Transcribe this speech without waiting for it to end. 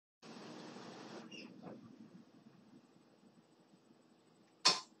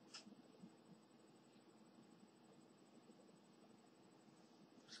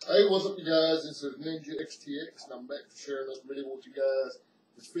Hey, what's up, you guys? This is Ninja XTX, and I'm back to share another video with you guys.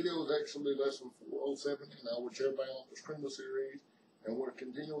 This video is actually lesson 407 in our Chairbound Escrima series, and we're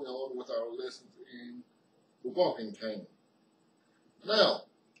continuing on with our lessons in the walking cane. Now,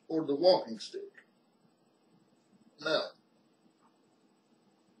 or the walking stick. Now,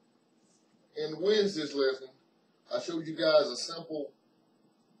 in Wednesday's lesson, I showed you guys a simple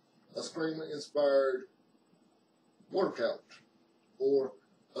Escrima-inspired workout, or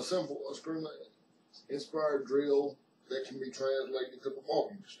a simple Escrima-inspired drill that can be translated to the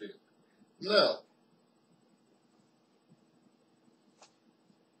walking stick. Now,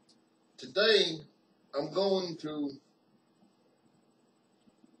 today I'm going to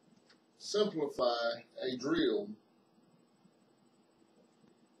simplify a drill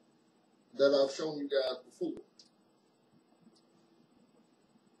that I've shown you guys before.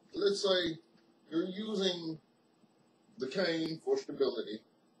 Let's say you're using the cane for stability,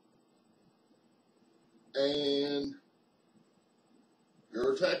 and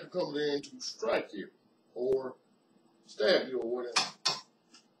your attacker comes in to strike you or stab you or whatever.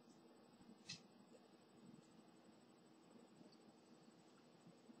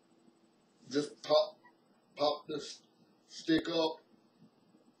 Just pop this stick up,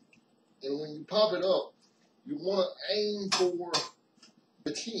 and when you pop it up, you want to aim for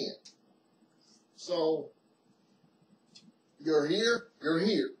the chin. So you're here, you're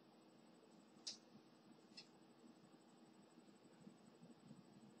here.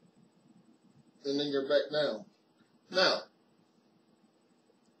 And then you're back down. Now,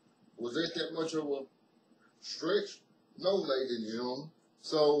 was that much of a stretch? No, ladies and gentlemen.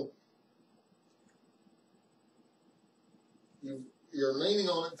 So, you're leaning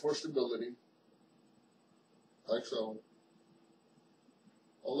on it for stability, like so.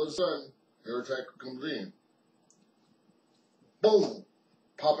 All of a sudden, your attacker comes in. Boom!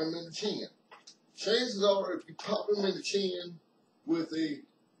 Pop him in the chin. Chances are, if you pop him in the chin with the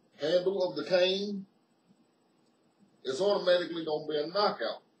handle of the cane, it's automatically going to be a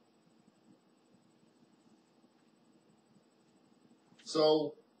knockout.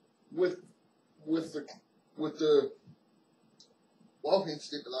 So, with the walking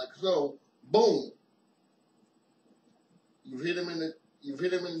stick like so, boom! You've hit him in the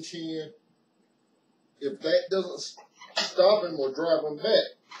chin. If that doesn't stop him or drive him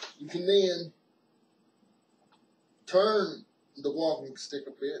back, you can then turn the walking stick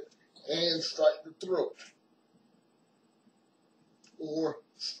a bit and strike the throat or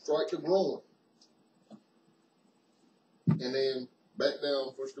strike the groin, and then back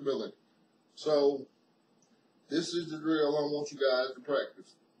down for stability. So this is the drill I want you guys to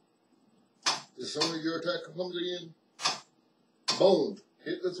practice. As soon as your attacker comes in, boom,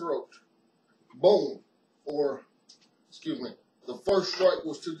 hit the throat. Boom, or excuse me, the first strike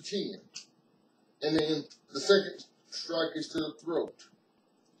was to the chin, and then the second strike is to the throat.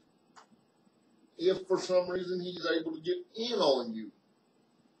 If for some reason he's able to get in on you,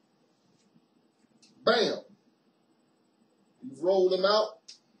 bam, you've rolled him out.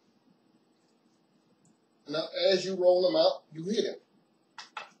 Now, as you roll him out, you hit him,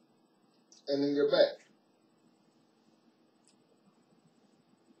 and then you're back.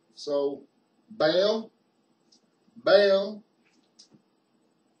 So, bam, bam,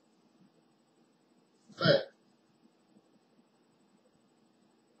 back.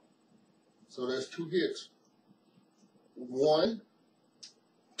 So there's 2 hits. 1,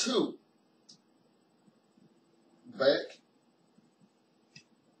 2. Back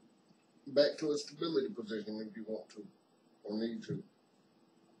to a stability position if you want to or need to.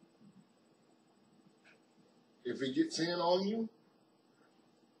 If he gets in on you,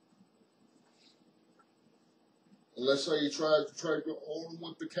 and let's say he tries to trade your arm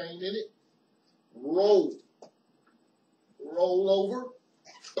with the cane in it, roll over,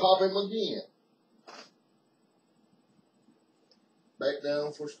 pop him again, back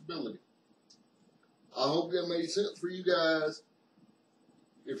down for stability. I hope that made sense for you guys.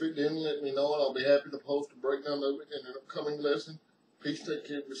 If it didn't, let me know, and I'll be happy to post a breakdown of it in an upcoming lesson. Peace, take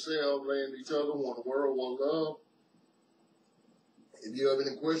care of yourselves and each other. One world, one love. If you have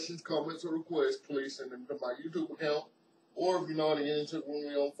any questions, comments, or requests, please send them to my YouTube account. Or if you know how to get into it with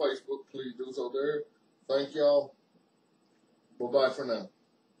me on Facebook, please do so there. Thank y'all. Bye-bye for now.